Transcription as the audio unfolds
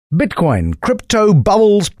Bitcoin, crypto,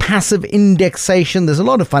 bubbles, passive indexation. There's a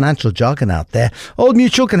lot of financial jargon out there. Old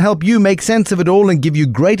Mutual can help you make sense of it all and give you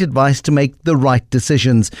great advice to make the right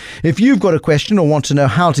decisions. If you've got a question or want to know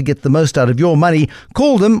how to get the most out of your money,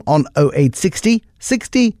 call them on 0860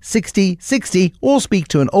 60 60 60 or speak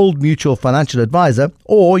to an Old Mutual financial advisor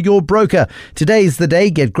or your broker. Today's the day.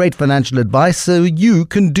 Get great financial advice so you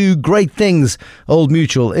can do great things. Old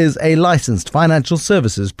Mutual is a licensed financial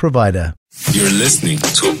services provider. You're listening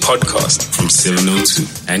to a podcast from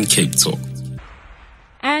 702 and Cape Talk.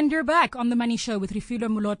 And you're back on The Money Show with Refilwe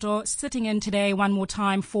Moloto, sitting in today one more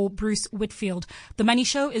time for Bruce Whitfield. The Money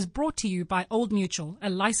Show is brought to you by Old Mutual, a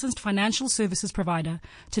licensed financial services provider.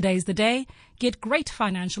 Today's the day. Get great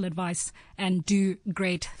financial advice and do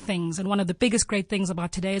great things. And one of the biggest great things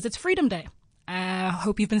about today is it's Freedom Day.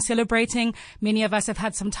 Hope you've been celebrating. Many of us have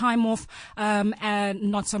had some time off, and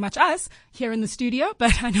not so much us here in the studio,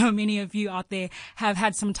 but I know many of you out there have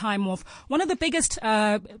had some time off. One of the biggest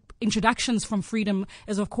introductions from freedom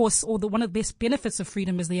is, of course, one of the best benefits of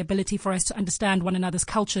freedom is the ability for us to understand one another's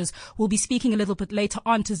cultures. We'll be speaking a little bit later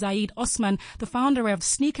on to Zaid Osman, the founder of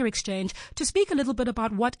Sneaker Exchange, to speak a little bit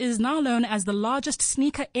about what is now known as the largest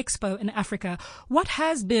sneaker expo in Africa. What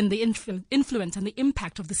has been the influence and the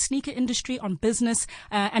impact of the sneaker industry on business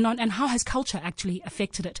and how has culture actually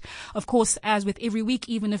affected it? Of course, as with every week,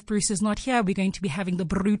 even if Bruce is not here, we're going to be having the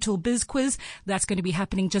brutal biz quiz. That's going to be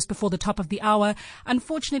happening just before the top of the hour.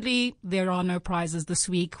 Unfortunately, there are no prizes this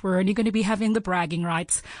week. We're only going to be having the bragging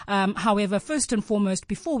rights. However, first and foremost,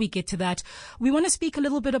 before we get to that, we want to speak a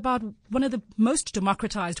little bit about one of the most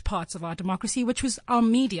democratized parts of our democracy, which was our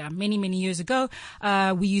media. Many, many years ago,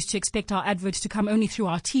 we used to expect our adverts to come only through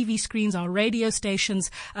our TV screens, our radio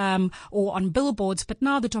stations, or on billboards, but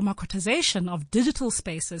now the democratization of digital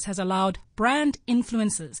spaces has allowed brand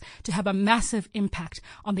influencers to have a massive impact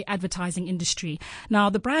on the advertising industry. Now,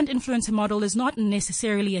 the brand influencer model is not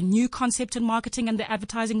necessarily a new concept in marketing and the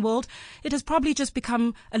advertising world. It has probably just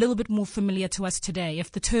become a little bit more familiar to us today.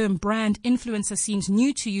 If the term brand influencer seems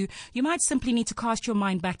new to you, you might simply need to cast your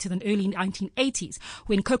mind back to the early 1980s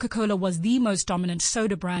when Coca-Cola was the most dominant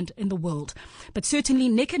soda brand in the world, but certainly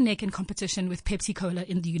neck and neck in competition with Pepsi-Cola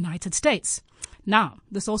in the United States. Now,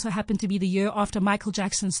 this also happened to be the year after Michael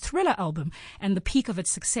Jackson's Thriller album and the peak of its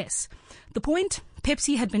success. The point,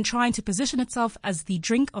 Pepsi had been trying to position itself as the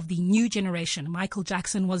drink of the new generation. Michael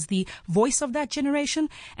Jackson was the voice of that generation,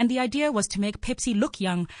 and the idea was to make Pepsi look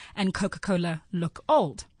young and Coca-Cola look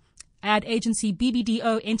old. Ad agency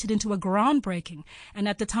BBDO entered into a groundbreaking and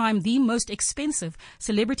at the time the most expensive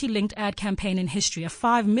celebrity-linked ad campaign in history, a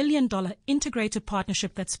 $5 million integrated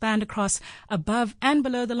partnership that spanned across above and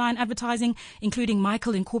below the line advertising, including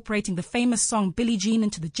Michael incorporating the famous song Billie Jean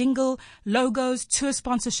into the jingle, logos, tour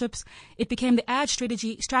sponsorships. It became the ad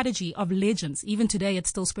strategy of legends. Even today it's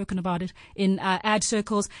still spoken about it in ad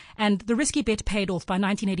circles, and the risky bet paid off. By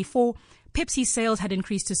 1984, Pepsi's sales had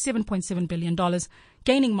increased to $7.7 billion,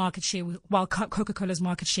 gaining market share while Coca-Cola's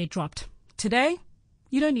market share dropped. Today,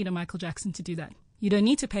 you don't need a Michael Jackson to do that. You don't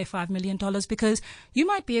need to pay $5 million because you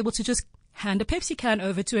might be able to just hand a Pepsi can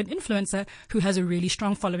over to an influencer who has a really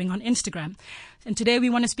strong following on Instagram. And today we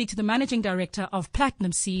want to speak to the managing director of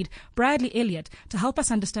Platinum Seed, Bradley Elliott, to help us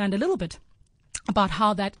understand a little bit about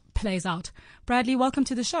how that plays out. Bradley, welcome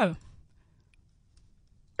to the show.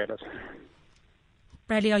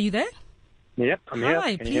 Bradley, are you there? Yep, I'm here.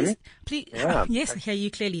 Hi, Can you hear me? please. Yeah. Yes, I hear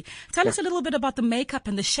you clearly. Tell us a little bit about the makeup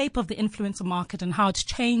and the shape of the influencer market and how it's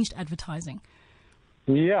changed advertising.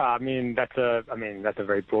 Yeah, I mean that's a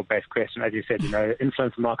very broad-based question. As you said,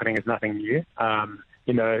 influencer marketing is nothing new.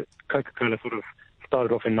 Coca-Cola sort of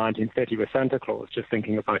started off in 1930 with Santa Claus. Just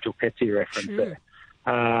thinking about your Pepsi reference there.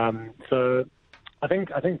 So I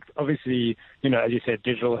think obviously, as you said,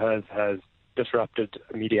 digital has disrupted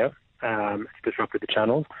media. It's disrupted the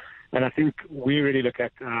channels. And I think we really look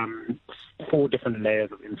at 4 different layers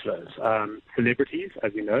of influence. Celebrities,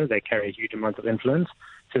 as you know, they carry huge amounts of influence.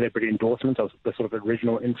 Celebrity endorsements are the sort of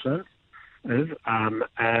original influence.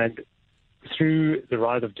 And through the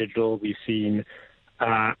rise of digital, we've seen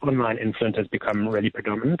online influencers become really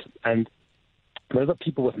predominant. And those are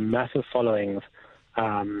people with massive followings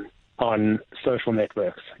on social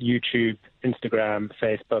networks, YouTube, Instagram,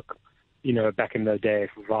 Facebook, back in the day,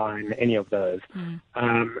 Vine, any of those.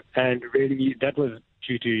 And really that was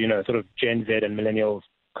due to, sort of Gen Z and millennials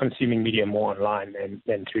consuming media more online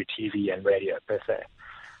than through TV and radio per se.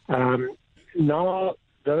 Now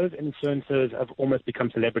those influencers have almost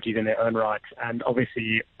become celebrities in their own right, and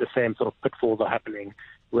obviously the same sort of pitfalls are happening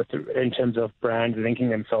in terms of brands linking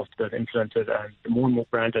themselves to those influencers, and the more and more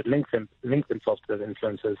brands that link themselves to those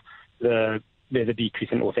influencers, there's a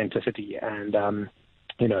decrease in authenticity, and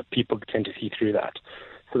people tend to see through that.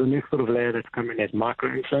 So the next sort of layer that's coming is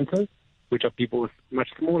micro-influencers, which are people with much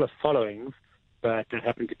smaller followings, but that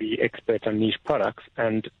happen to be experts on niche products.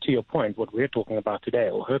 And to your point, what we're talking about today,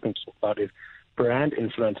 or hoping to talk about, is brand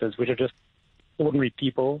influencers, which are just ordinary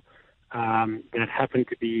people that happen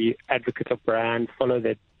to be advocates of brands, follow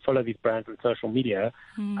these brands on social media.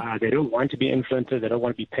 They don't want to be influencers, they don't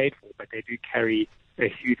want to be paid for, but they do carry a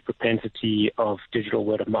huge propensity of digital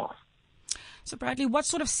word of mouth. So Bradley, what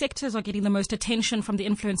sort of sectors are getting the most attention from the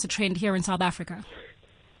influencer trend here in South Africa?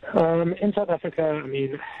 In South Africa, I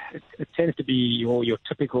mean, it tends to be your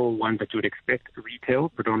typical one that you would expect: retail,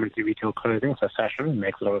 predominantly retail clothing, so fashion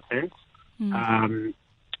makes a lot of sense.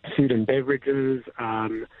 Food and beverages,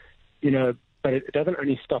 but it doesn't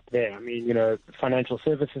only stop there. I mean, financial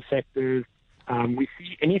services sectors. We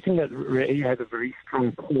see anything that really has a very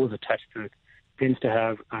strong cause attached to it tends to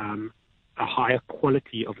have a higher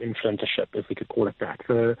quality of influencership, if we could call it that.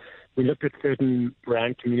 So we looked at certain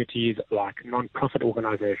brand communities like non-profit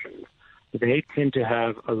organizations. They tend to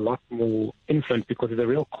have a lot more influence because there's a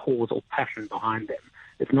real cause or passion behind them.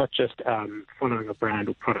 It's not just following a brand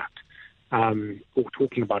or product or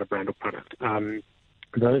talking about a brand or product.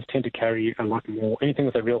 Those tend to carry a lot more. Anything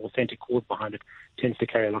with a real authentic cause behind it tends to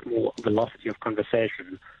carry a lot more velocity of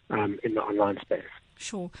conversation in the online space.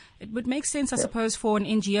 Sure. It would make sense, I suppose, for an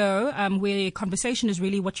NGO where conversation is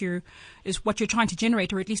really what you're trying to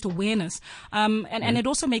generate, or at least awareness. And it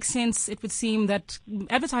also makes sense, it would seem, that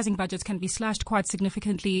advertising budgets can be slashed quite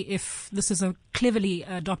significantly if this is a cleverly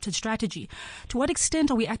adopted strategy. To what extent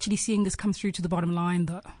are we actually seeing this come through to the bottom line,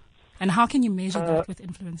 though? And how can you measure that with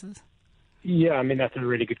influencers? Yeah, I mean, that's a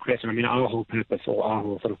really good question. I mean, our whole purpose, or our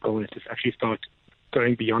whole sort of goal, is to actually start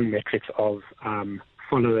going beyond metrics of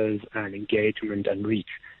followers and engagement and reach,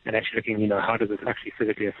 and actually looking, how does this actually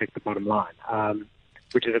physically affect the bottom line,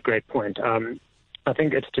 which is a great point. I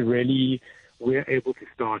think it's we're able to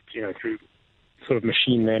start, through sort of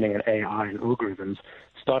machine learning and AI and algorithms,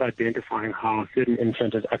 start identifying how certain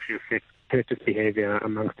influencers actually affect purchase behavior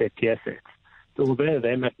amongst their peer sets. So although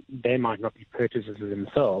they might not be purchasers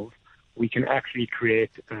themselves, we can actually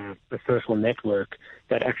create a social network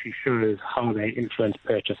that actually shows how they influence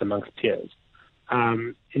purchase amongst peers.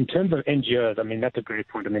 In terms of NGOs, I mean, that's a great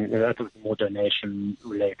point. I mean, that's more donation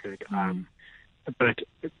related. But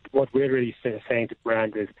what we're really saying to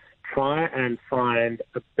brands is try and find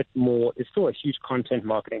a bit more. It's still a huge content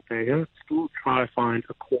marketing failure. Still try to find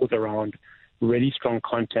a cause around really strong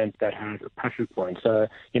content that has a passion point. So,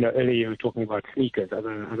 earlier you were talking about sneakers as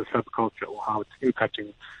a subculture, or how it's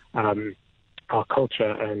impacting our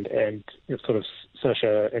culture and sort of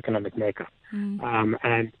socio-economic makeup.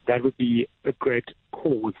 And that would be a great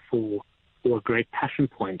cause or a great passion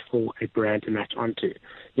point for a brand to match onto.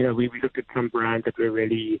 We looked at some brands that were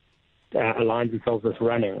really aligned themselves with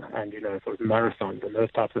running and, sort of marathons and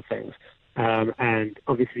those types of things. And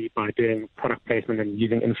obviously by doing product placement and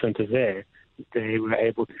using influencers there, they were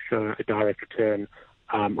able to show a direct return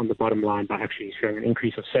on the bottom line by actually showing an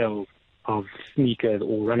increase of sales of sneakers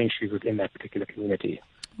or running shoes within that particular community.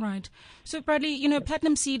 Right. So, Bradley,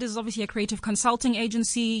 Platinum Seed is obviously a creative consulting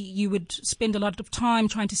agency. You would spend a lot of time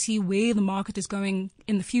trying to see where the market is going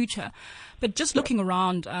in the future. But just looking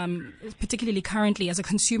around, particularly currently as a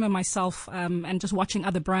consumer myself, and just watching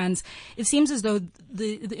other brands, it seems as though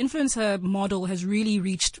the influencer model has really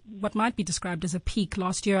reached what might be described as a peak.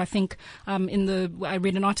 Last year, I think, I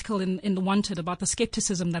read an article in The Wanted about the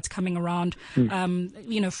skepticism that's coming around,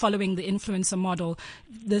 following the influencer model.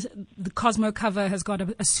 The Cosmo cover has got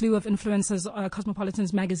a slew of influencers.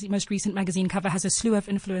 Cosmopolitan's most recent magazine cover has a slew of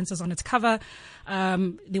influencers on its cover.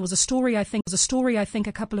 There was a story, I think,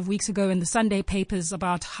 a couple of weeks ago in the Sunday papers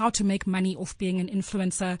about how to make money off being an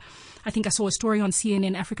influencer. I think I saw a story on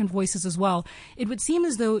CNN African Voices as well. It would seem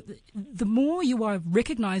as though the more you are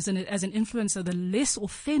recognized as an influencer, the less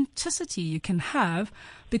authenticity you can have,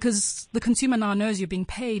 because the consumer now knows you're being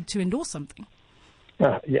paid to endorse something.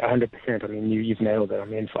 Yeah, 100%. I mean, you've nailed it. I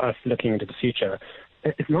mean, for us looking into the future,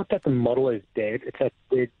 it's not that the model is dead.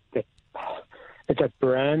 It's that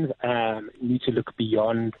brands need to look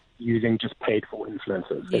beyond using just paid-for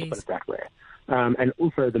influencers, let's put it that way. And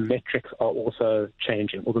also the metrics are also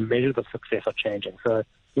changing, or the measures of success are changing. So,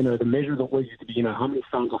 the measures always used to be, how many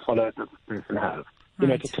fans or followers does this person have?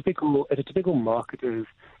 Right. It's a typical marketer's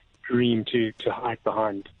dream to hide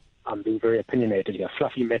behind, being very opinionated here,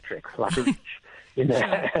 fluffy metrics like reach,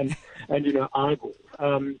 and eyeballs.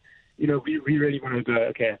 We really want to go,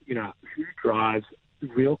 okay, who drives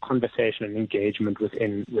real conversation and engagement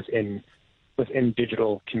within within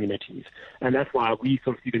digital communities. And that's why we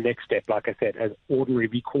sort of see the next step, like I said, as ordinary,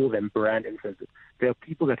 we call them brand influencers. There are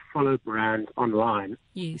people that follow brands online.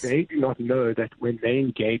 Yes. They do not know that when they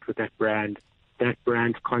engage with that brand's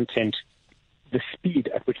content, the speed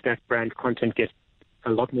at which that brand content gets a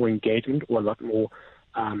lot more engagement or a lot more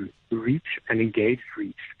reach and engaged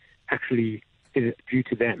reach actually is due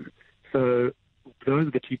to them. So those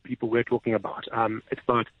are the two people we're talking about. It's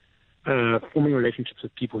about forming relationships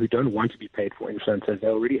with people who don't want to be paid for influencers. They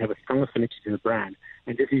already have a strong affinity to the brand,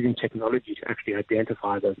 and just using technology to actually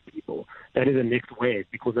identify those people. That is the next wave,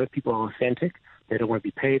 because those people are authentic. They don't want to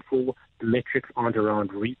be paid for. The metrics aren't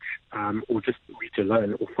around reach or just reach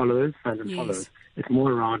alone or followers, fans and followers. It's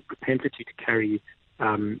more around propensity to carry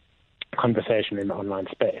conversation in the online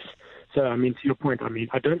space. So, I mean, to your point, I mean,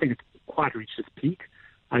 I don't think it's quite reached its peak.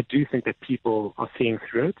 I do think that people are seeing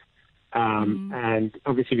through it. And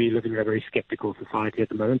obviously we live in a very skeptical society at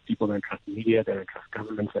the moment. People don't trust media, they don't trust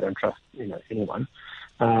governments, they don't trust, anyone.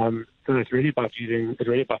 So it's really about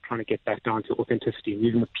trying to get back down to authenticity and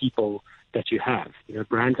using the people that you have.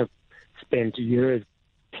 Brands have spent years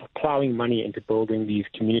plowing money into building these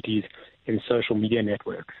communities in social media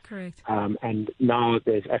networks. Correct. And now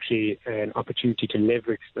there's actually an opportunity to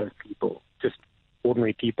leverage those people, just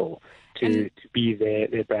ordinary people, to be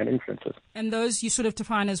their brand influencers. And those you sort of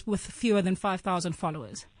define as with fewer than 5,000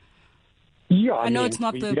 followers. Yeah, I know it's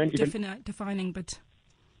not defining, but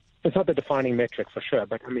it's not the defining metric for sure.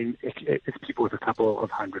 But I mean, it's people with a couple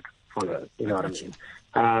of hundred followers. You know what I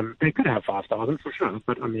mean? They could have 5,000 for sure,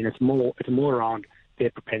 but I mean, it's more around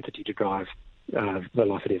their propensity to drive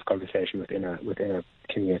velocity of conversation within a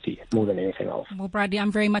community more than anything else. Well, Bradley,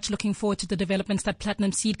 I'm very much looking forward to the developments that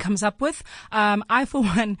Platinum Seed comes up with. I, for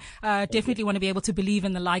one, definitely want to be able to believe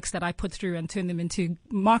in the likes that I put through and turn them into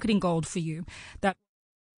marketing gold for you. That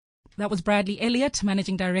was Bradley Elliott,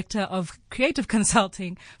 Managing Director of creative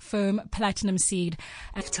consulting firm Platinum Seed.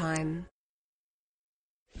 At time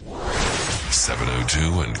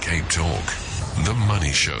 702 and Cape Talk, The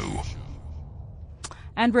Money Show.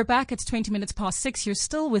 And we're back. It's 20 minutes past 6. You're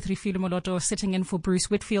still with Refilwe Moloto, sitting in for Bruce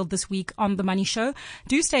Whitfield this week on The Money Show.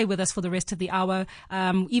 Do stay with us for the rest of the hour.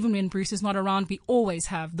 Even when Bruce is not around, we always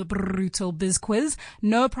have the brutal biz quiz.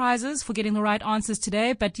 No prizes for getting the right answers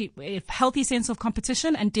today, but a healthy sense of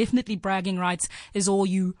competition and definitely bragging rights is all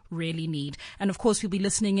you really need. And of course, we'll be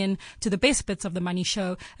listening in to the best bits of The Money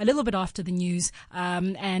Show a little bit after the news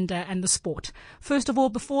and the sport. First of all,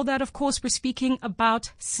 before that, of course, we're speaking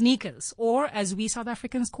about sneakers, or as we South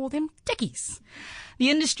Africans call them, tekkies. The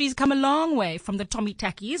industry's come a long way from the Tommy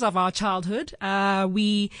Tackies of our childhood.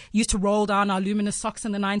 We used to roll down our luminous socks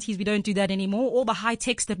in the 90s. We don't do that anymore. All the high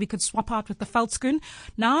techs that we could swap out with the Veldskoen.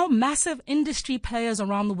 Now, massive industry players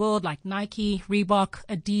around the world like Nike, Reebok,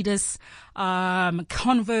 Adidas,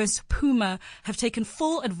 Converse, Puma have taken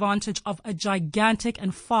full advantage of a gigantic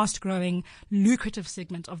and fast-growing, lucrative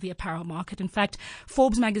segment of the apparel market. In fact,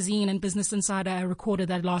 Forbes magazine and Business Insider recorded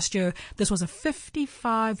that last year this was a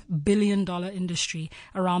 $55 billion industry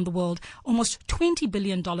around the world, almost $20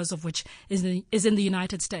 billion of which is in the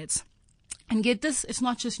United States. And get this, it's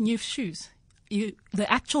not just new shoes. The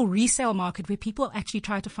actual resale market, where people actually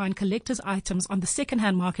try to find collector's items on the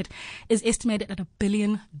second-hand market, is estimated at $1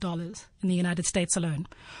 billion in the United States alone.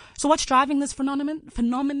 So what's driving this phenomenon?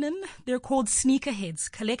 They're called sneakerheads,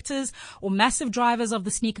 collectors or massive drivers of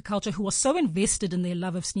the sneaker culture who are so invested in their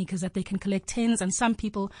love of sneakers that they can collect tens and some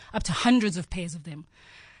people up to hundreds of pairs of them.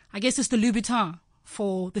 I guess it's the Louboutin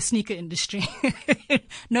for the sneaker industry.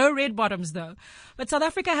 No red bottoms though. But South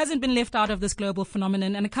Africa hasn't been left out of this global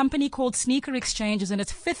phenomenon, and a company called Sneaker Exchange is in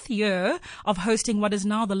its 5th year of hosting what is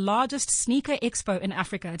now the largest sneaker expo in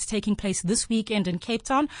Africa. It's taking place this weekend in Cape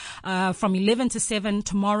Town from 11 to 7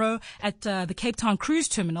 tomorrow at the Cape Town Cruise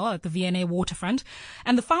Terminal at the V&A waterfront.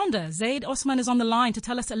 And the founder, Zaid Osman, is on the line to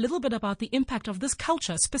tell us a little bit about the impact of this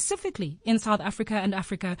culture specifically in South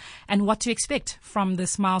Africa and what to expect from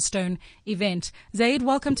this milestone event. Zaid,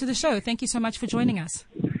 welcome to the show. Thank you so much for joining us.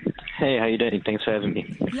 Hey, how you doing? Thanks for having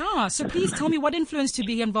me. Yeah, so please tell me what influenced you to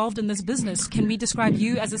be involved in this business. Can we describe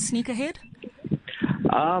you as a sneakerhead?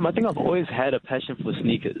 I think I've always had a passion for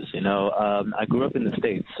sneakers. I grew up in the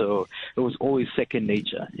States, so it was always second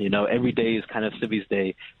nature. Every day is kind of Civvies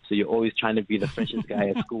Day, so you're always trying to be the freshest guy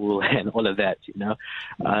at school and all of that,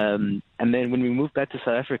 And then when we moved back to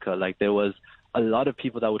South Africa, there was a lot of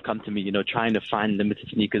people that would come to me, trying to find limited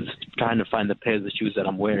sneakers, trying to find the pairs of shoes that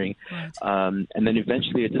I'm wearing. Right. And then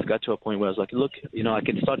eventually it just got to a point where I was like, look, I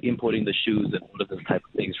can start importing the shoes and all of those type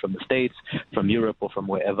of things from the States, from Europe, or from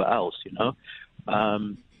wherever else,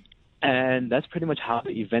 And that's pretty much how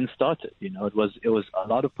the event started. You know, it was a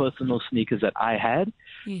lot of personal sneakers that I had.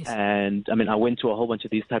 Yes. And I mean, I went to a whole bunch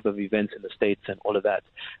of these type of events in the States and all of that.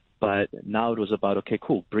 But now it was about, okay,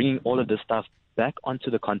 cool, bringing all of this stuff back onto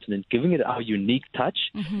the continent, giving it our unique touch,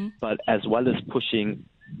 but as well as pushing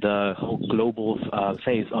the whole global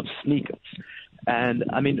phase of sneakers. And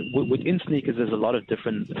I mean, within sneakers, there's a lot of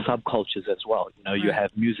different subcultures as well. You know, you have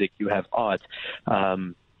music, you have art,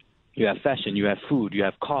 you have fashion, you have food, you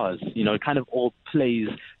have cars. You know, it kind of all plays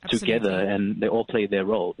together, and they all play their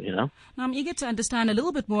role, you know? Now, I'm eager to understand a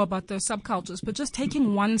little bit more about those subcultures, but just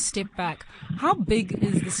taking one step back, how big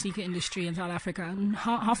is the sneaker industry in South Africa, and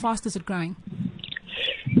how fast is it growing?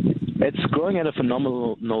 It's growing at a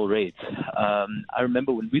phenomenal rate. I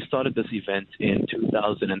remember when we started this event in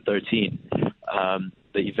 2013,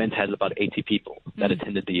 the event had about 80 people that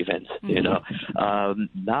attended the event. You know,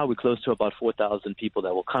 now we're close to about 4,000 people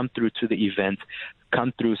that will come through to the event,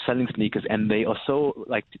 come through selling sneakers, and they are so,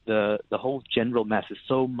 like, the whole general mass is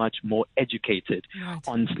so much more educated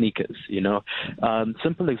on sneakers. You know,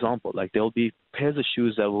 simple example, like there'll be pairs of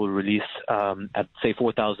shoes that will release at say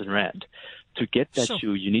 4,000 Rand. To get that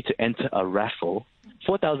shoe, you need to enter a raffle.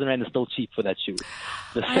 4,000 Rand is still cheap for that shoe.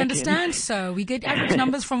 I understand so. We get average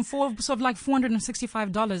numbers from sort of like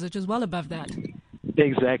 $465, which is well above that.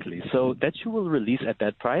 Exactly. So that shoe will release at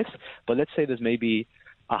that price, but let's say there's maybe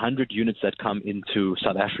 100 units that come into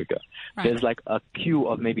South Africa. Right. There's like a queue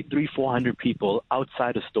of maybe 300-400 people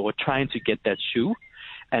outside a store trying to get that shoe,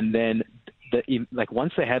 and then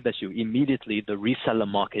once they have that shoe, immediately the reseller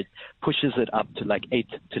market pushes it up to like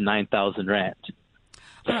 8,000 to 9,000 Rand.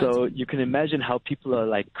 Right. So you can imagine how people are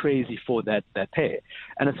like crazy for that pair.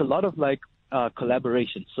 And it's a lot of like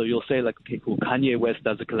collaboration. So you'll say like, okay, cool, Kanye West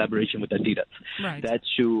does a collaboration with Adidas. Right. That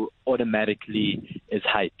shoe automatically is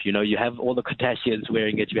hype. You know, you have all the Kardashians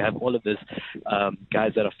wearing it. You have all of this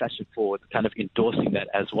guys that are fashion forward kind of endorsing that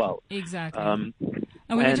as well. Exactly. And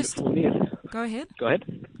go ahead. Go ahead.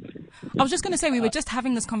 I was just going to say, we were just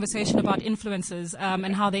having this conversation about influencers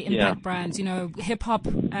and how they impact brands. You know, hip hop,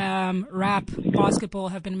 rap, basketball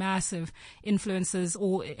have been massive influences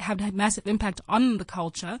or have had massive impact on the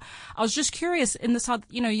culture. I was just curious in the South,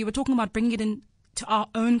 you know, you were talking about bringing it in to our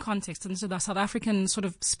own context and to the South African sort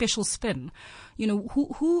of special spin. You know,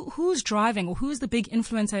 who's driving, or who's the big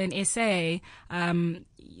influencer in SA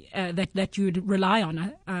that you would rely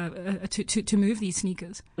on to move these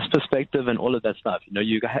sneakers? Perspective and all of that stuff. You know,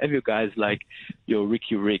 you have your guys like your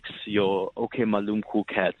Ricky Ricks, your OK Malum Cool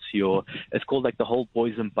Cats, it's called like the whole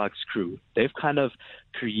Boys and Bucks crew. They've kind of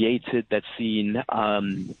created that scene,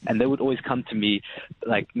 and they would always come to me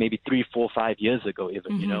like maybe 3, 4, 5 years ago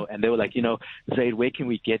even, you know, and they were like, you know, Zaid, where can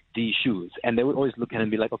we get these shoes? And they would always look at it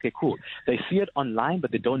and be like, okay, cool. They see it online,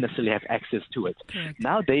 but they don't necessarily have access to it. Correct.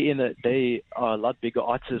 Now they are a lot bigger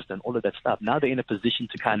artists and all of that stuff. Now they're in a position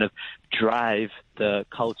to kind of drive the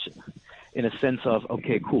culture in a sense of,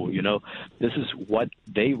 okay, cool, you know, this is what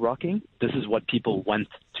they rocking. This is what people want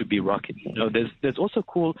to be rocking. You know, there's also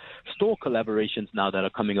cool store collaborations now that are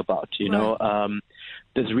coming about, you know.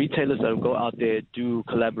 There's retailers that will go out there, do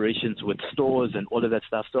collaborations with stores and all of that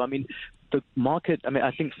stuff. So, I mean, the market, I mean,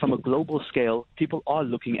 I think from a global scale, people are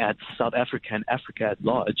looking at South Africa and Africa at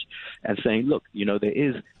large and saying, look, you know, there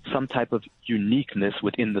is some type of uniqueness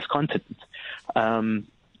within this continent.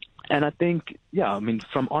 And I think, I mean,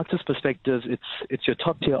 from artist perspectives, it's your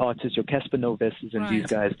top tier artists, your Casper Noves's and these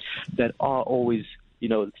guys that are always, you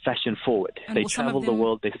know, fashion forward. And they travel the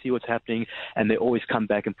world, they see what's happening, and they always come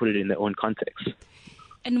back and put it in their own context.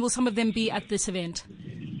 And will some of them be at this event?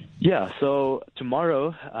 Yeah, so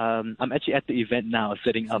tomorrow, I'm actually at the event now,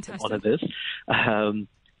 setting up all of this.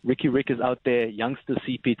 Ricky Rick is out there. Youngster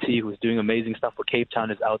CPT, who's doing amazing stuff for Cape Town,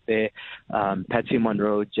 is out there. Patsy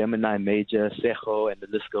Monroe, Gemini Major, Sejo, and the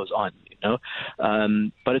list goes on, you know.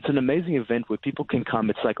 But it's an amazing event where people can come.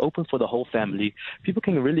 It's like open for the whole family. People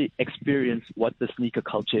can really experience what the sneaker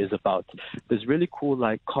culture is about. There's really cool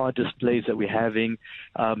like car displays that we're having.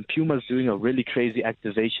 Puma's doing a really crazy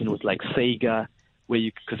activation with like Sega,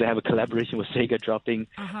 because they have a collaboration with Sega dropping.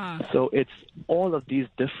 So it's all of these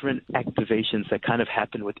different activations that kind of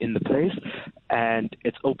happen within the place, and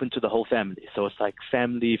it's open to the whole family. So it's like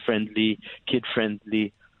family friendly, kid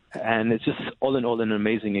friendly, and it's just all in all an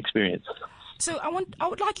amazing experience. So I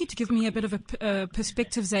would like you to give me a bit of a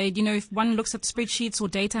perspective, Zaid. You know, if one looks at spreadsheets or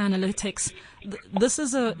data analytics, this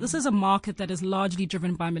is a market that is largely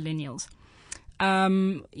driven by millennials.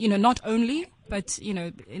 You know, not only, but, you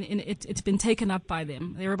know, it's been taken up by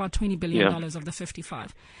them. They're about $20 billion of the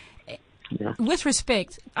 55. Yeah. With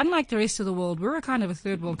respect, unlike the rest of the world, we're a kind of a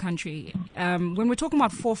third world country. When we're talking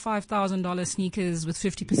about $4,000-$5,000 sneakers with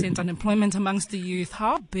 50% unemployment amongst the youth,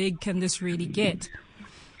 how big can this really get?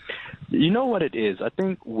 You know what it is? I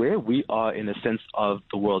think where we are in a sense of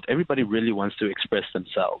the world, everybody really wants to express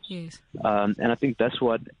themselves. Yes. And I think that's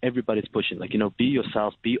what everybody's pushing. Like, be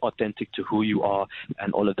yourself, be authentic to who you are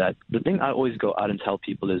and all of that. The thing I always go out and tell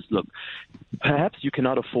people is, look, perhaps you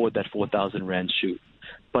cannot afford that 4,000 Rand shoe,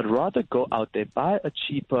 but rather go out there, buy a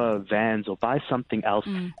cheaper Vans or buy something else,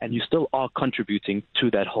 and you still are contributing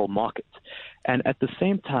to that whole market. And at the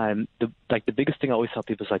same time, the biggest thing I always tell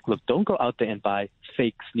people is like, look, don't go out there and buy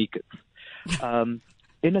fake sneakers.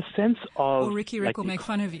 In a sense of... Or Ricky Rick will make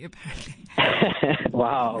fun of you, apparently.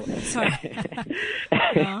 Wow. Sorry.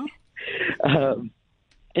 No?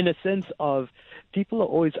 In a sense of, people are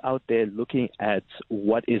always out there looking at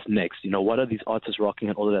what is next, what are these artists rocking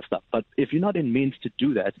and all of that stuff. But if you're not in means to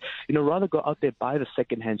do that, rather go out there, buy the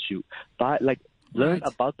secondhand shoe, learn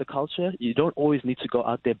about the culture. You don't always need to go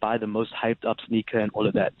out there, buy the most hyped up sneaker and all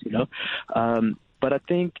of that, But I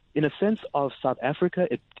think in a sense of South Africa,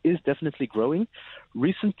 it is definitely growing.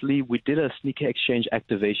 Recently, we did a sneaker exchange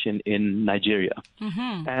activation in Nigeria.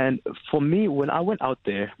 Mm-hmm. And for me, when I went out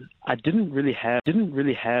there, I didn't really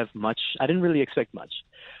have much. I didn't really expect much.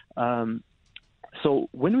 So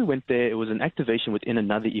when we went there, it was an activation within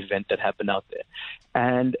another event that happened out there.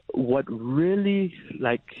 And what really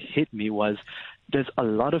hit me was there's a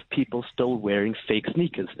lot of people still wearing fake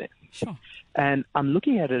sneakers there. Sure. And I'm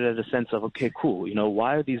looking at it as a sense of, okay, cool,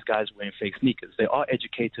 why are these guys wearing fake sneakers? They are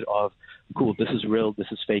educated of, cool, this is real, this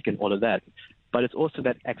is fake, and all of that. But it's also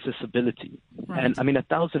that accessibility. Right. And,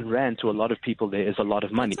 1,000 Rand to a lot of people there is a lot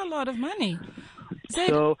of money. It's a lot of money.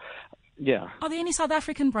 So, yeah. Are there any South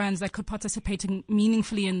African brands that could participate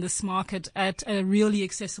meaningfully in this market at a really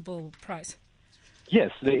accessible price?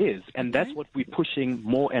 Yes, there is. And that's what we're pushing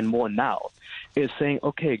more and more now, is saying,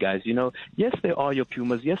 okay, guys, yes, there are your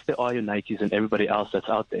Pumas, yes, there are your Nikes and everybody else that's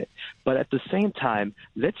out there. But at the same time,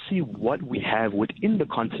 let's see what we have within the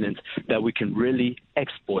continent that we can really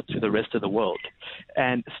export to the rest of the world.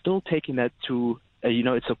 And still taking that to,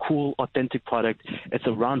 it's a cool, authentic product. It's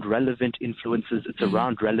around relevant influences. It's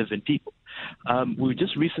around relevant people. We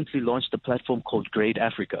just recently launched a platform called Grade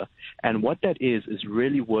Africa. And what that is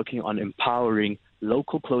really working on empowering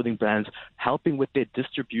local clothing brands, helping with their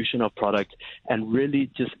distribution of product, and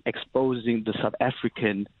really just exposing the South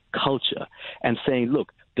African culture and saying,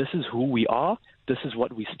 look, this is who we are, this is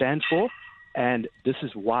what we stand for, and this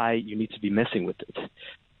is why you need to be messing with it.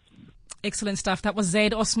 Excellent stuff. That was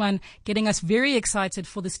Zaid Osman getting us very excited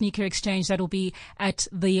for the Sneaker Exchange that will be at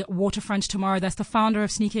the Waterfront tomorrow. That's the founder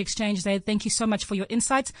of Sneaker Exchange. Zaid, thank you so much for your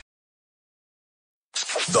insights.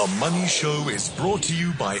 The Money Show is brought to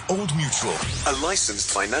you by Old Mutual, a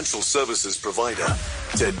licensed financial services provider.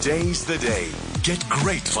 Today's the day. Get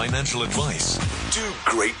great financial advice. Do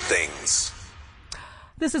great things.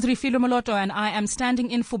 This is Refilo Moloto, and I am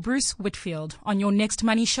standing in for Bruce Whitfield. On your next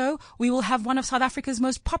Money Show, we will have one of South Africa's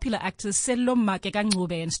most popular actors, Sello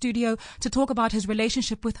Makekangcube, in studio to talk about his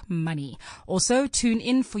relationship with money. Also, tune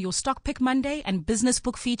in for your Stock Pick Monday and Business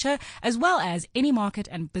Book feature, as well as any market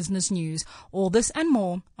and business news. All this and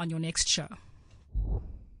more on your next show.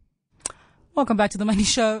 Welcome back to the Money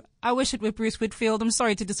Show. I wish it were Bruce Whitfield. I'm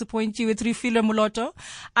sorry to disappoint you. It's Refilo Moloto.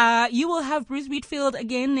 You will have Bruce Whitfield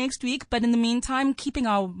again next week, but in the meantime, keeping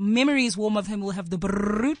our memories warm of him, we'll have the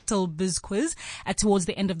brutal biz quiz towards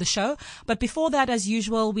the end of the show. But before that, as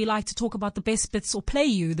usual, we like to talk about the best bits, or play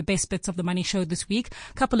you the best bits of the Money Show this week.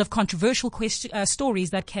 A couple of controversial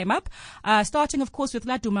stories that came up. Starting, of course, with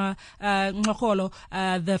Laduma Ngxokolo,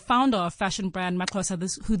 the founder of fashion brand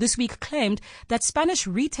Maxhosa, who this week claimed that Spanish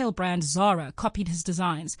retail brand Zara copied his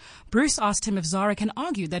designs. Bruce asked him if Zara can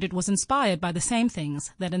argue that it was inspired by the same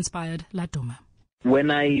things that inspired Laduma.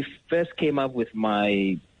 When I first came up with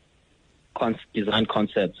my design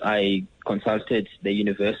concepts, I consulted the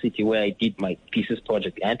university where I did my thesis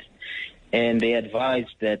project at, and they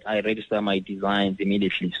advised that I register my designs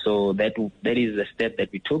immediately. So that is the step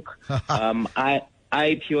that we took.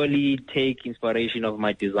 I purely take inspiration of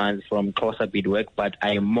my designs from Xhosa beadwork, but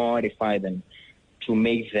I modify them to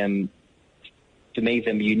make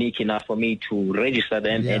them unique enough for me to register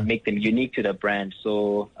them and make them unique to the brand.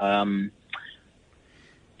 So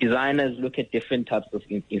designers look at different types of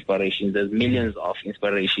inspirations. There's millions of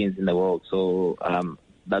inspirations in the world. So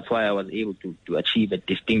that's why I was able to achieve a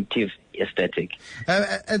distinctive aesthetic.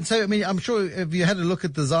 And so, I mean, I'm sure if you had a look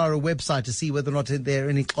at the Zara website to see whether or not there are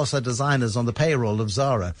any Xhosa designers on the payroll of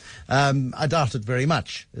Zara, I doubt it very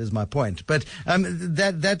much, is my point. But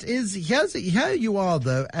here you are,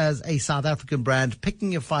 though, as a South African brand,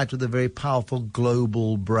 picking a fight with a very powerful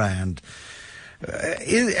global brand.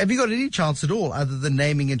 Have you got any chance at all, other than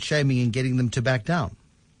naming and shaming and getting them to back down?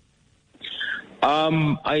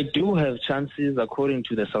 I do have chances according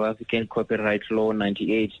to the South African Copyright Law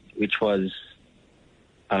 98, which is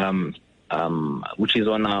in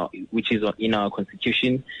our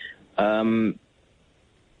constitution. I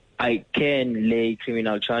can lay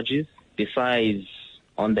criminal charges besides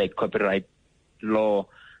on the copyright law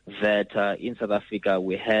that in South Africa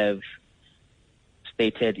we have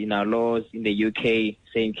stated in our laws, in the UK,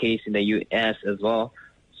 same case in the US as well.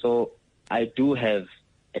 So I do have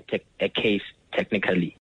a case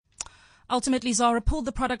technically. Ultimately, Zara pulled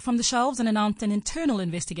the product from the shelves and announced an internal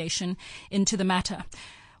investigation into the matter.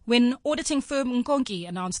 When auditing firm Nkonki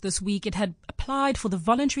announced this week it had applied for the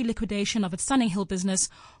voluntary liquidation of its Sunninghill business,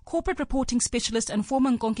 corporate reporting specialist and former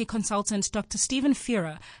Nkonki consultant Dr. Stephen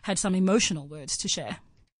Fearer had some emotional words to share.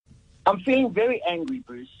 I'm feeling very angry,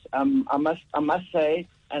 Bruce. I must say,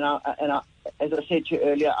 and as I said to you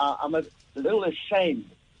earlier, I'm a little ashamed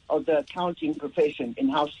of the accounting profession and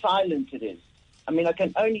how silent it is. I mean, I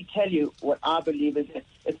can only tell you what I believe is that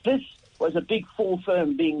if this was a big four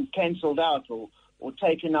firm being cancelled out or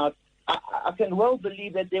taken out, I can well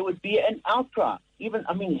believe that there would be an outcry.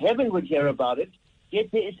 Heaven would hear about it. Yet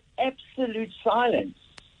there is absolute silence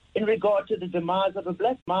in regard to the demise of a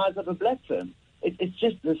black firm. It's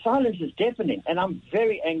just, the silence is deafening, and I'm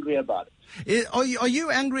very angry about it. Are you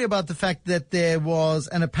angry about the fact that there was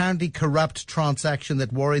an apparently corrupt transaction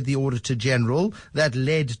that worried the Auditor General, that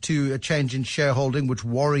led to a change in shareholding which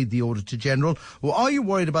worried the Auditor General? Or are you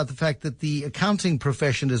worried about the fact that the accounting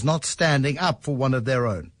profession is not standing up for one of their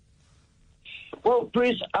own? Well,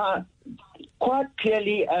 Bruce, quite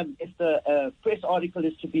clearly, if the press article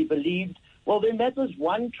is to be believed, well, then that was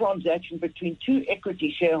one transaction between two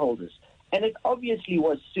equity shareholders. And it obviously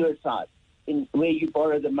was suicide in where you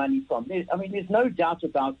borrow the money from. There's no doubt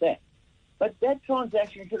about that. But that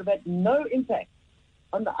transaction should have had no impact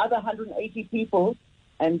on the other 180 people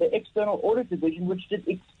and the external audit division, which did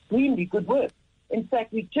extremely good work. In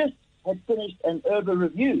fact, we just had finished an URBA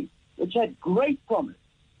review, which had great promise.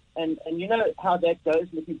 And you know how that goes.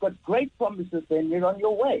 And if you've got great promises, then you're on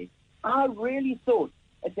your way. I really thought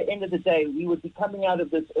at the end of the day we would be coming out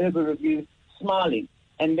of this URBA review smiling.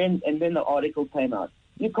 And then the article came out.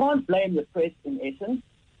 You can't blame the press, in essence.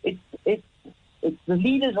 It's the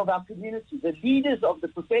leaders of our community, the leaders of the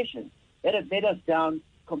profession that have let us down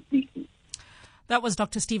completely. That was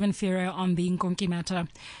Dr. Stephen Fearer on the Nkonki matter.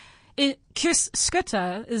 Koos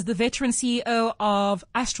Schutte is the veteran CEO of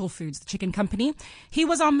Astral Foods, the chicken company. He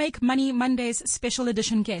was our Make Money Mondays special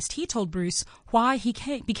edition guest. He told Bruce why he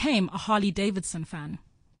became a Harley Davidson fan.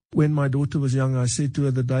 When my daughter was young, I said to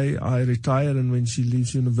her the day I retire and when she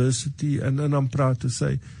leaves university, and I'm proud to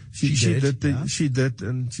say she did, and she did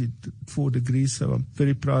 4 degrees, so I'm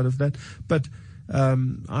very proud of that. But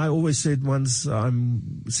I always said once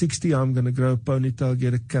I'm 60, I'm going to grow a ponytail,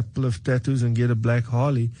 get a couple of tattoos, and get a black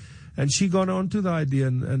Harley. And she got onto the idea,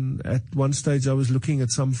 and at one stage I was looking at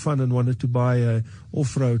some fun and wanted to buy a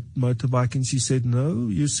off-road motorbike, and she said, no,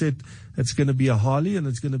 you said it's going to be a Harley and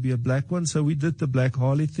it's going to be a black one. So we did the black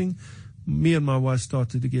Harley thing. Me and my wife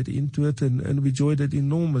started to get into it, and we enjoyed it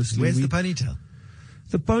enormously. Where's the ponytail?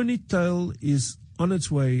 The ponytail is on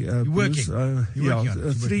its way. You're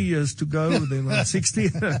working. 3 years to go, then I'm 60.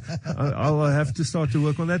 I'll have to start to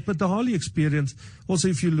work on that. But the Harley experience, also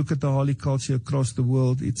if you look at the Harley culture across the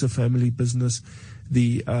world, it's a family business.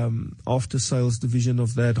 The after-sales division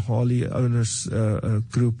of that Harley owners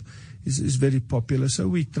group is very popular. So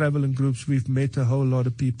we travel in groups. We've met a whole lot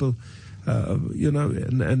of people.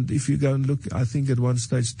 And if you go and look, I think at one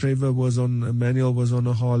stage Emmanuel was on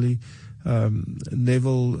a Harley.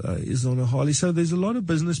 Neville is on a Harley. So there's a lot of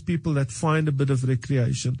business people that find a bit of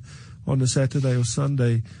recreation on a Saturday or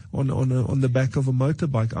Sunday on the back of a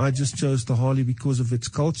motorbike. I just chose the Harley because of its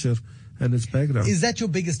culture and its background. Is that your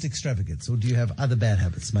biggest extravagance, or do you have other bad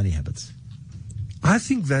habits, money habits? I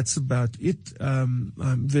think that's about it. I'm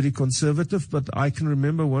very conservative, but I can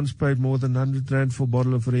remember once paid more than 100 Rand for a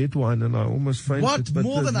bottle of red wine, and I almost fainted. What?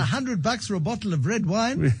 More than $100 for a bottle of red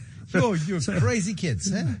wine? Oh, you're crazy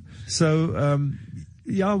kids. Eh? So,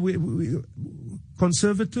 we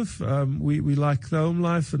conservative. We like the home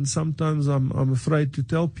life, and sometimes I'm afraid to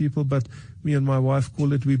tell people, but me and my wife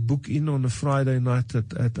call it we book in on a Friday night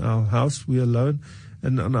at our house. We're alone,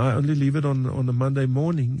 and I only leave it on a Monday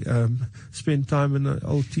morning. Spend time in an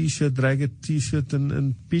old T-shirt, ragged T-shirt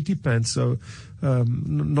and PT pants. So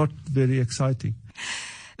not very exciting.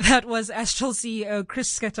 That was Astral CEO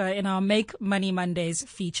Chris Schutte in our Make Money Mondays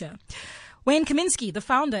feature. Wayne Kaminsky, the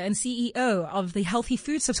founder and CEO of the healthy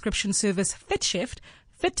food subscription service FitChef,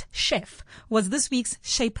 was this week's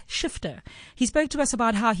shape shifter. He spoke to us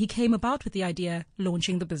about how he came about with the idea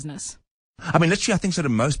launching the business. I mean, literally, I think sort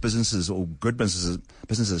of most businesses or good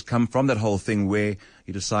businesses come from that whole thing where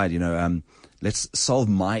you decide, let's solve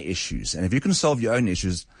my issues. And if you can solve your own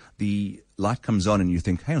issues, the light comes on and you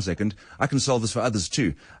think, hang on a second, I can solve this for others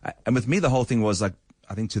too. And with me, the whole thing was like,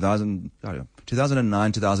 I think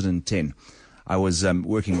 2009, 2010. I was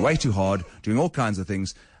working way too hard, doing all kinds of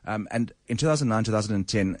things. And in 2009,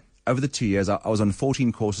 2010, over the 2 years, I was on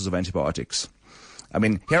 14 courses of antibiotics. I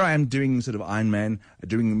mean, here I am doing sort of Ironman,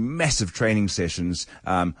 doing massive training sessions.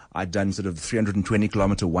 I'd done sort of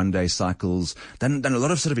 320-kilometer one-day cycles, done a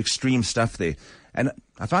lot of sort of extreme stuff there. And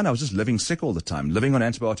I found I was just living sick all the time, living on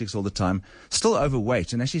antibiotics all the time, still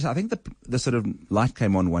overweight. And actually, I think the sort of light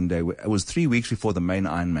came on one day. It was 3 weeks before the main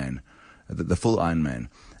Ironman, the full Ironman.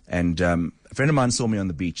 And a friend of mine saw me on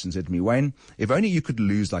the beach and said to me, Wayne, if only you could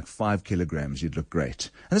lose like 5 kilograms, you'd look great.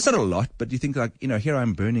 And it's not a lot, but you think like, here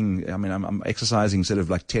I'm burning, I'm exercising sort of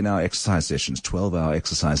like 10-hour exercise sessions, 12-hour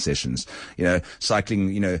exercise sessions,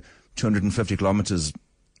 cycling, 250 kilometers.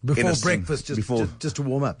 Before breakfast, just to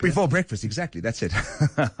warm up. Before breakfast, exactly. That's it.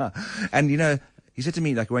 And, he said to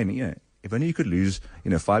me, like, Wayne, if only you could lose,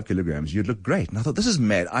 5 kilograms, you'd look great. And I thought, this is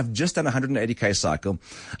mad. I've just done a 180K cycle.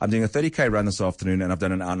 I'm doing a 30K run this afternoon, and I've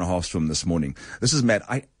done an hour and a half swim this morning. This is mad.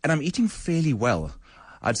 And I'm eating fairly well.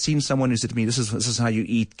 I'd seen someone who said to me, this is how you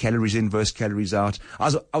eat, calories in versus calories out.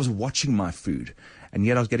 I was watching my food, and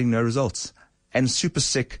yet I was getting no results. And super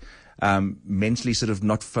sick, mentally sort of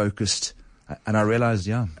not focused. And I realized,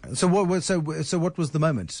 yeah. So what was the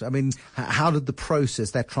moment? I mean, how did the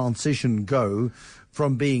process, that transition go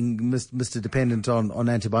from being Mr. Dependent on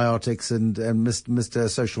antibiotics and Mr.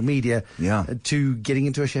 Social Media to getting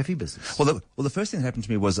into a chefy business? Well, the first thing that happened to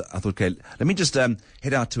me was I thought, okay, let me just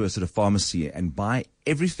head out to a sort of pharmacy and buy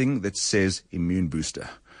everything that says immune booster.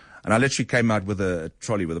 And I literally came out with a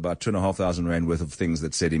trolley with about 2,500 rand worth of things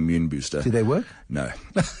that said immune booster. Did they work? No.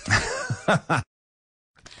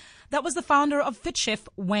 That was the founder of FitChef,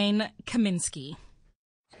 Wayne Kaminsky.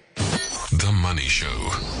 The Money Show.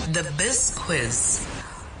 The Biz Quiz.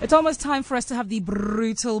 It's almost time for us to have the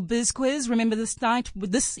brutal Biz Quiz. Remember,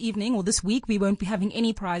 this evening or this week, we won't be having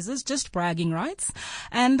any prizes, just bragging rights.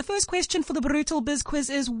 And the first question for the brutal Biz Quiz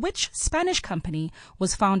is, which Spanish company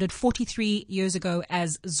was founded 43 years ago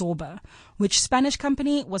as Zorba? Which Spanish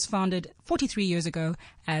company was founded 43 years ago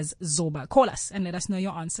as Zorba? Call us and let us know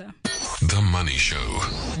your answer. The Money Show.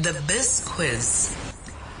 The Biz Quiz.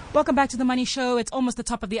 Welcome back to The Money Show. It's almost the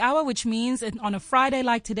top of the hour, which means on a Friday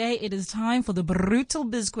like today, it is time for the brutal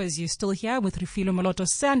Biz Quiz. You're still here with Refilo Moloto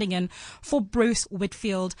standing in for Bruce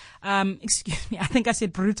Whitfield. Excuse me, I think I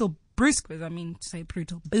said brutal Bruce Quiz. I mean to say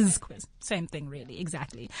brutal Biz Quiz. Same thing, really,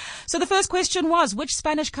 exactly. So the first question was, which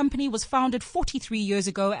Spanish company was founded 43 years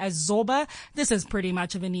ago as Zorba? This is pretty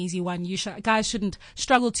much of an easy one. You guys shouldn't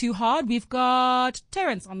struggle too hard. We've got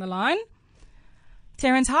Terence on the line.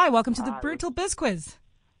 Terence, hi. Welcome to the brutal Biz Quiz.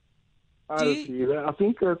 I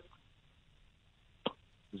think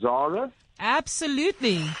Zara.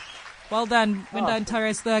 Absolutely. Well done,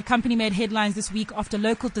 Torres. The company made headlines this week after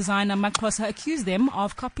local designer Maklosa accused them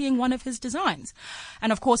of copying one of his designs.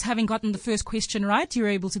 And of course, having gotten the first question right, you're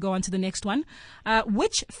able to go on to the next one.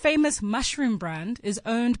 Which famous mushroom brand is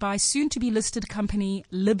owned by soon-to-be listed company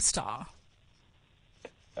Libstar?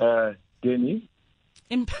 Denny.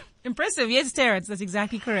 Impressive. Yes, Terence. That's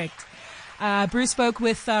exactly correct. Bruce spoke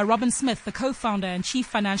with Robin Smith, the co-founder and chief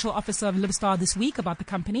financial officer of Libstar this week about the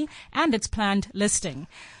company and its planned listing.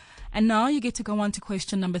 And now you get to go on to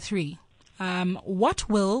question number 3. What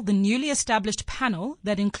will the newly established panel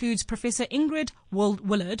that includes Professor Ingrid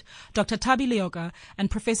Willard, Dr. Tabi Leoka, and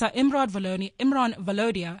Professor Imran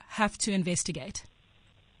Valodia have to investigate?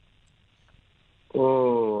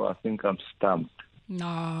 Oh, I think I'm stumped.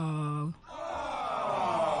 No.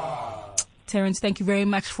 Terence, thank you very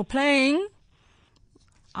much for playing.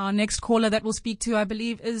 Our next caller that we'll speak to, I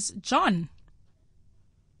believe, is John.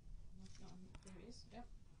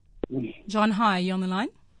 John, hi. Are you on the line?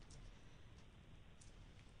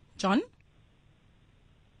 John?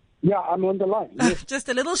 Yeah, I'm on the line. Yes. Just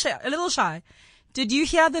a little shy. Did you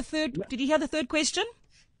hear the third question?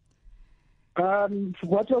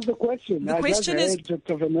 What was the question? The question is.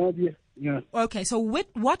 Yeah. Okay, so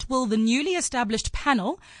what will the newly established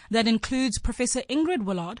panel that includes Professor Ingrid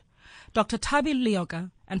Willard, Dr. Thabi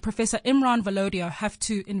Leoka and Professor Imran Valodia have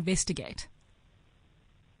to investigate?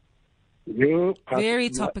 Very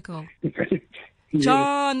topical.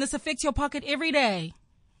 John, this affects your pocket every day.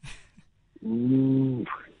 Ooh.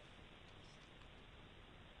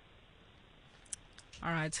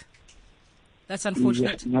 All right. That's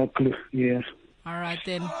unfortunate. Yeah, no clue. Yeah. All right,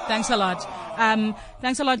 then. Thanks a lot.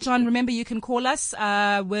 Thanks a lot, John. Remember, you can call us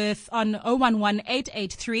on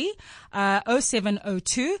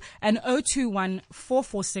 011-883-0702 and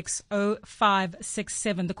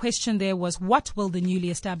 021-446-0567. The question there was, what will the newly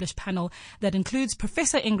established panel that includes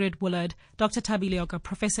Professor Ingrid Willard, Dr. Thabi Leoka,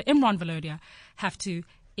 Professor Imran Valodia have to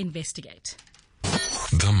investigate?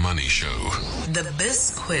 The Money Show. The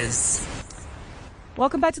Biz Quiz.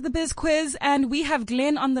 Welcome back to the Biz Quiz, and we have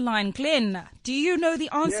Glenn on the line. Glenn, do you know the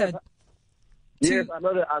answer? Yes, I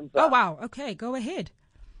know the answer. Oh, wow. Okay, go ahead.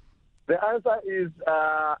 The answer is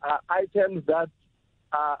items that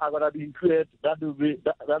are going to be included that will be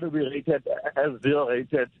rated as zero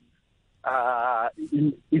rated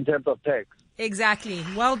in terms of tax. Exactly.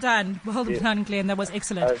 Well done. Well done, Glenn. That was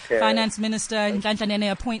excellent. Okay. Finance Minister Nhlanhla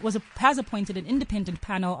Nene has appointed an independent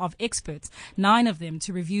panel of experts, 9 of them,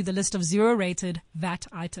 to review the list of zero-rated VAT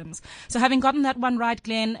items. So having gotten that one right,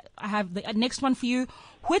 Glenn, I have the next one for you.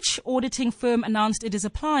 Which auditing firm announced it is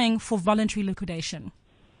applying for voluntary liquidation?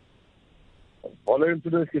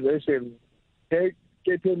 Voluntary liquidation,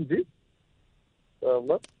 KPMG?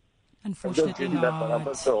 Unfortunately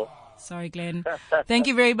not. Sorry, Glenn. Thank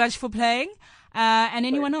you very much for playing. And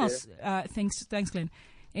anyone else? Thanks, Glenn.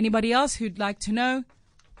 Anybody else who'd like to know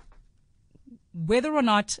whether or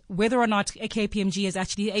not a KPMG is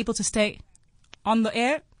actually able to stay on the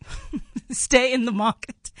air, stay in the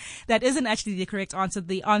market? That isn't actually the correct answer.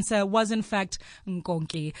 The answer was, in fact,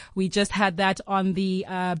 Nkonki. We just had that on the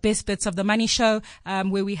Best Bits of the Money Show,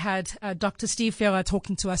 where we had Dr. Steve Ferrer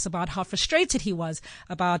talking to us about how frustrated he was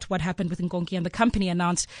about what happened with Nkonki. And the company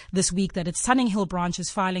announced this week that its Sunninghill branch is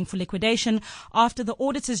filing for liquidation after the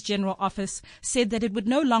Auditor's General Office said that it would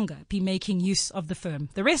no longer be making use of the firm.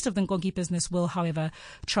 The rest of the Nkonki business will, however,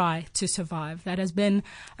 try to survive. That has been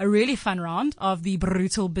a really fun round of the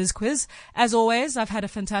Brutal Biz Quiz. As always, I've had a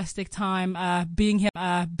fantastic time being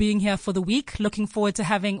here for the week. Looking forward to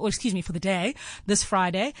for the day this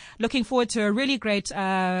Friday. Looking forward to a really great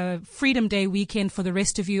Freedom Day weekend for the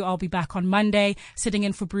rest of you. I'll be back on Monday, sitting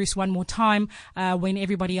in for Bruce one more time. When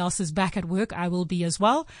everybody else is back at work, I will be as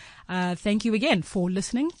well. Thank you again for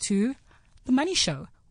listening to The Money Show